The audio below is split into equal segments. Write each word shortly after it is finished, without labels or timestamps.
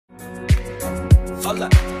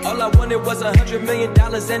All I wanted was $100 million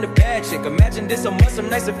and a bad chick. Imagine this a month, some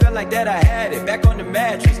nights it felt like that I had it. Back on the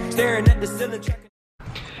mattress, staring at the ceiling.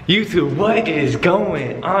 YouTube, what is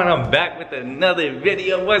going on? I'm back with another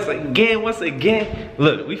video once again.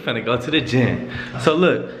 Look, we finna go to the gym. So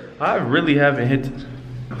look, I haven't hit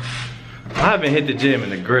the gym in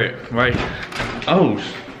the grip, right? Oh,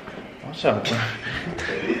 watch out, bro.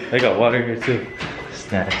 They got water here too.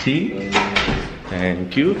 Snatchy.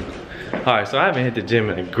 Thank you. Alright, so I haven't hit the gym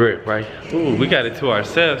in a grip, right? Ooh, we got it to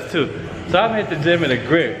ourselves too. So I haven't hit the gym in a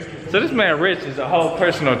grip. So this man Rich is a whole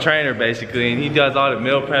personal trainer basically, and he does all the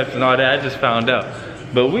meal preps and all that. I just found out.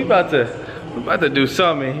 But we about to do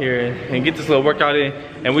something in here and get this little workout in.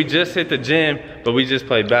 And we just hit the gym, but we just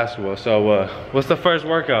played basketball. So what's the first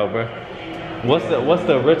workout, bro? What's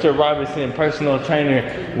the Richard Robinson personal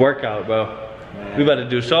trainer workout, bro? We about to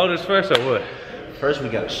do shoulders first or what? First we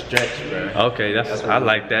gotta stretch, bro. Okay, I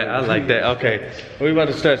like that. Okay, we about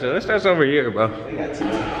to stretch it. Let's stretch over here, bro.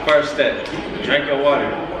 First step, drink your water.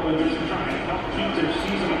 Let me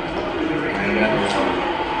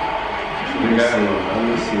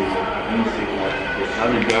see.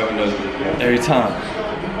 I'll be grabbing those Every time.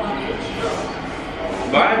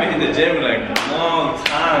 Bro, I haven't hit the gym in a long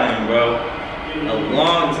time, bro. A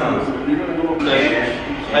long time.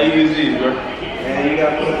 How you use these, bro? Man, you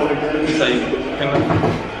gotta put on the good. This how you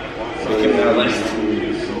keep that laced.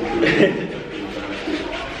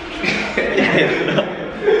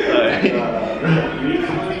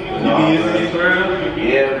 You be using these for real?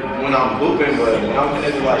 Yeah, when I'm hooping, but when I'm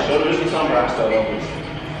connected like shoulders or something, I start off with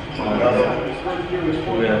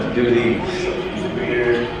we have to do these.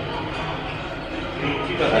 here.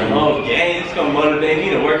 Oh, gang, it's gonna motivate me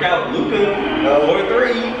to work out Luca or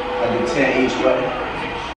 3. I do 10 each way.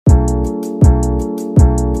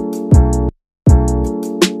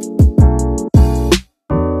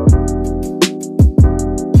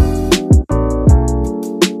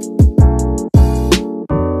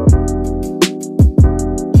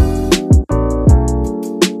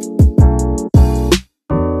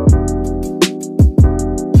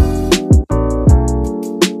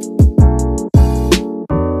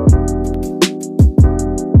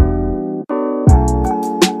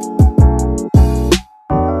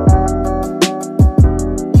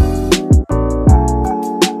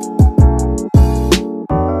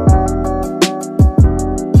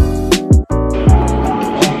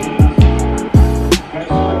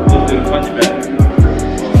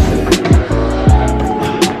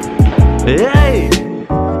 Hey!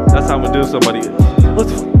 That's how I'm gonna do somebody. What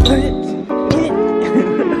the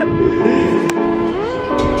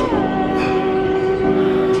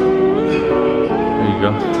There you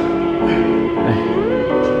go. Hey.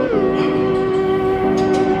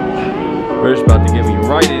 We're just about to get me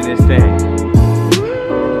right in this thing.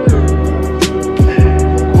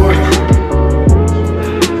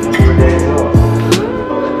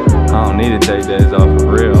 I don't need to take days off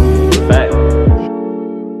for real. Fact.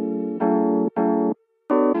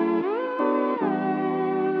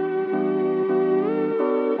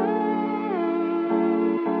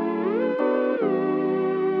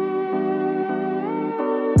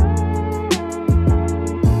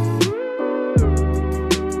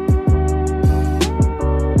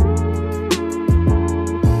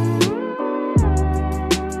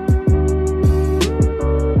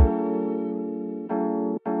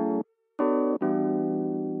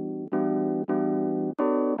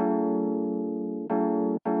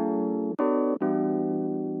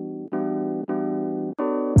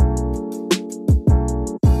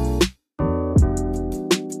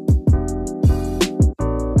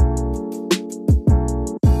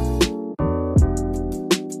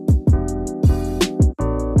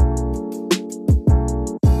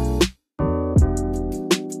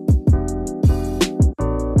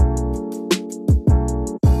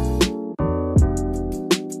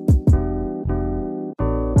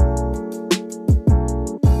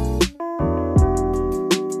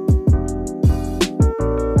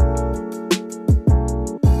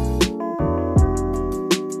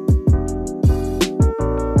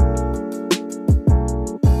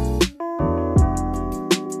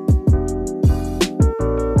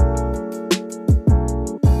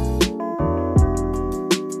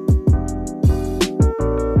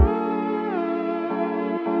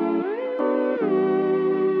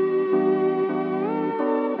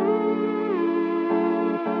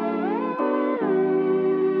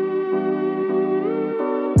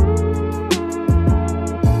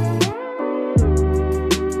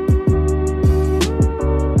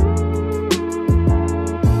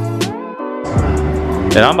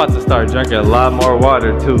 And I'm about to start drinking a lot more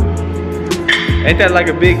water too. Ain't that like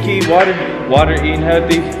a big key? Water, eating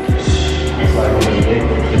healthy.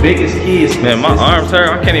 The biggest key is man, my arms hurt.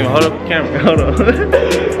 I can't even hold up the camera. Hold on.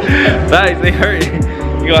 Guys, they hurt.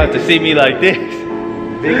 You gonna have to see me like this.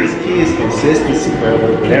 The biggest key is consistency, bro.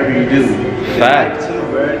 Whatever you do. Facts.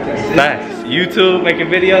 Facts. YouTube, making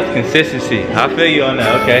videos, consistency. I feel you on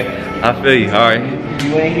that, okay? I feel you, alright.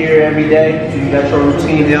 You ain't here every day, you got your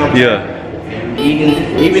routine down. Yeah. Even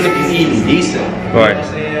if you're eating decent. Right. You know what I'm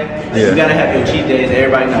saying? Yeah. You gotta have your cheat days,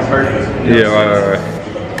 everybody not perfect. You know Yeah,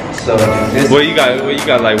 right. So, Well, you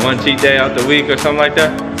got like one cheat day out the week or something like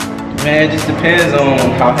that? man, it just depends on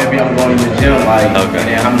how heavy I'm going to the gym, like,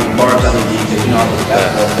 okay. And how many carbs I need to eat, because you know, I'm a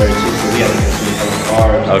basketball player too, so we have to get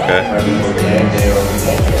carbs. Okay.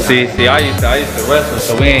 See, I used to wrestle,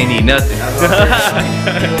 so we ain't eat nothing.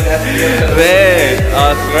 Man,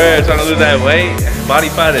 I swear, trying to lose that weight, body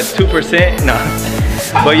fat is 2%. Nah.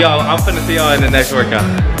 But y'all, I'm finna see y'all in the next workout.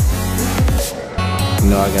 You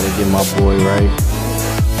know, I gotta get my boy right.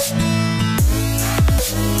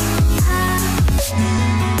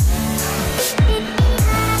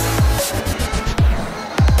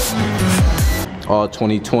 All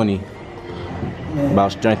 2020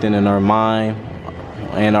 about strengthening our mind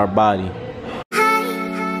and our body.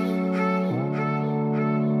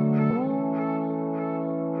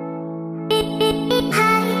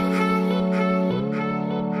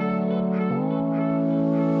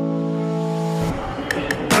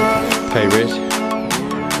 Hey Rich.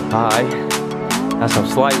 Hi. That's some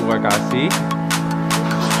slight work I see.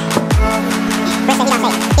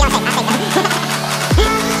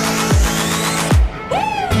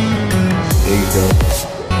 There you go.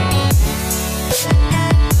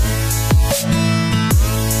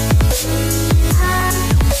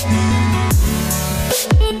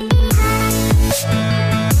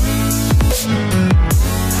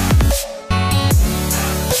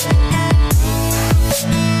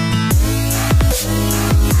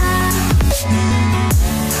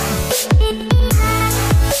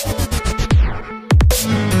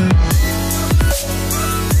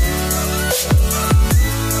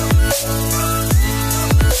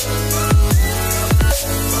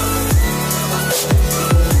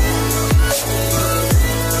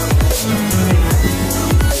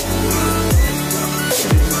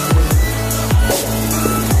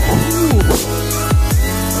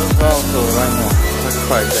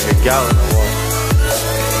 Probably take a gallon of water.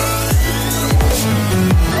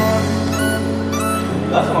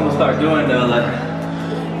 That's what I'm gonna start doing though, like,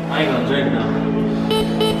 I ain't gonna drink now.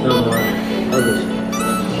 No more.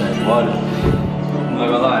 Water. I'm not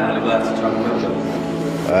gonna lie, I had a glass of chocolate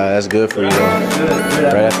milk. That's good for you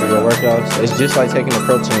though. Right after your workouts. It's just like taking a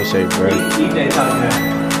protein shake, bro. Eat that time,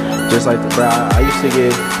 man. Just like, bro, I used to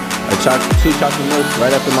get two chocolate milks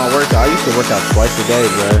right after my workout. I used to work out twice a day,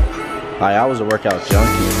 bro. Like, I was a workout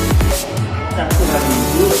junkie.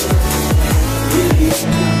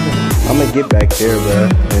 I'm gonna get back there, bro.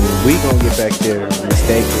 And we gonna get back there.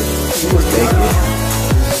 Mistake it.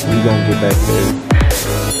 We gonna get back there.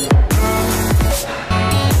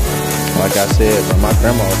 Like I said, bro, my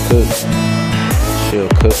grandma will cook. She'll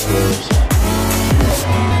cook for us.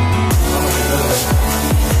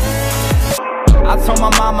 I told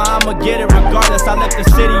my mama I'ma get it regardless. I left the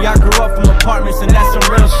city, I grew up from apartments, and that's some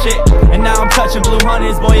real shit. And now I'm touching blue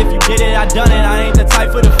hundreds, boy, if you get it, I done it. I ain't the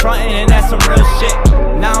type for the frontin', and that's some real shit.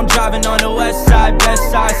 Now I'm driving on the west side,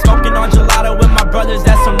 smoking on gelato with my brothers,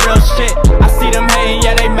 that's some real shit. I see them hating,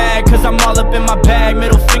 yeah, they mad, cause I'm all up in my bag.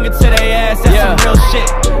 Middle finger to their ass, that's some real shit.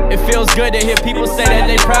 It feels good to hear people say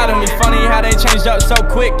that they proud of me. Funny how they changed up so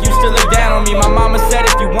quick, used to look down on me. My mama said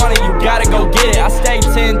if you want it, you gotta go get it. I stayed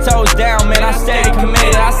 10 toes down, man, I stayed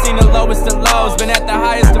committed. I seen the lowest of lows, been at the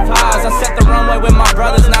highest of highs. I set the runway with my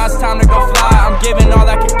brothers, now it's time to go fly. I'm giving all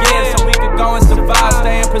I could give so we could go and survive.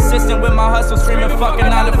 Staying persistent with my hustle, screaming fucking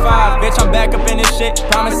 9 to 5. Bitch, I'm back up in this shit,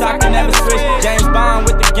 promise I can never switch. James Bond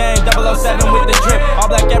with the game, 007 with the drip.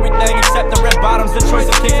 All black everything except the red bottoms, the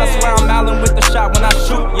choice of kicks. I swear I'm Allen with the shot when I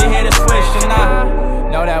shoot. You hear the swish, and I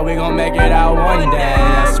know that we gon' make it out one day.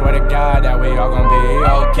 I swear to God that we all gon' be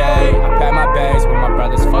okay. I pack my bags with my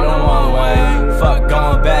brothers for the one way. Fuck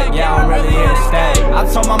going back, yeah, I'm really here to stay. I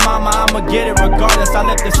told my mama I'ma get it regardless. I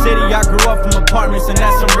left the city, I grew up from apartments, and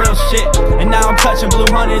that's some real shit. And now I'm touching blue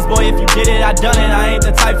hundreds, boy, if you get it, I done it. I ain't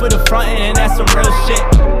the type for the frontin', and that's some real shit.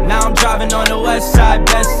 Now I'm driving on the west side,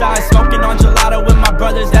 smoking on gelato with my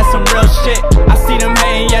brothers, that's some real shit. I see them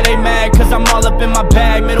hating, yeah, they mad, cause I'm all up in my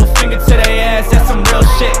bag. Middle finger to their